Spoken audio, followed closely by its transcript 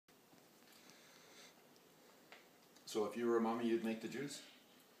So if you were a mommy, you'd make the juice?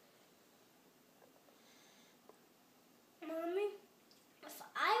 Mommy, if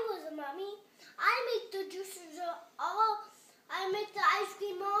I was a mommy, I'd make the juices all. I make the ice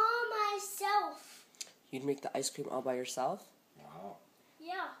cream all myself. You'd make the ice cream all by yourself? Wow.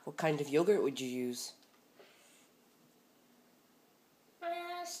 Yeah. What kind of yogurt would you use?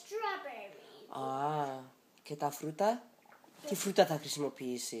 Strawberry. Και τα φρούτα? Τι φρούτα θα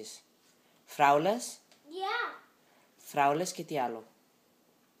χρησιμοποιήσεις? Φράουλες? Yeah. Φράουλες και τι άλλο?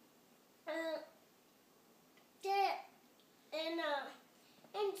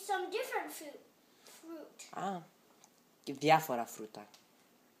 And some different fruit. Και διάφορα φρούτα.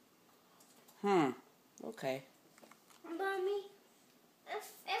 Okay. Mommy,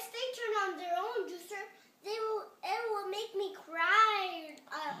 if they turn on their own juicer, it will make me cry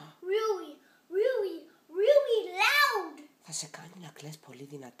really, really, really loud. Θα σε κάνει να κλαις πολύ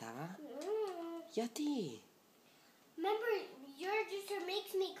δυνατά? Γιατί? Remember, your juicer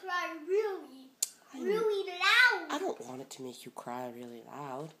makes me cry really, really loud. I don't want it to make you cry really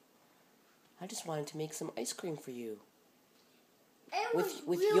loud. I just wanted to make some ice cream for you. It was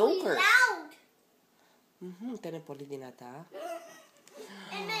With really yogurt. loud. Ήταν πολύ δυνατά.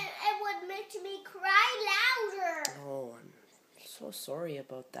 And then it would make me cry louder. Oh, I'm so sorry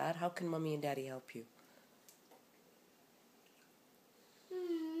about that. How can Mommy and Daddy help you?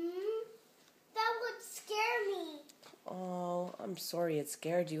 That would scare me. Oh, I'm sorry it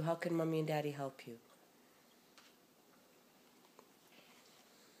scared you. How can Mommy and Daddy help you?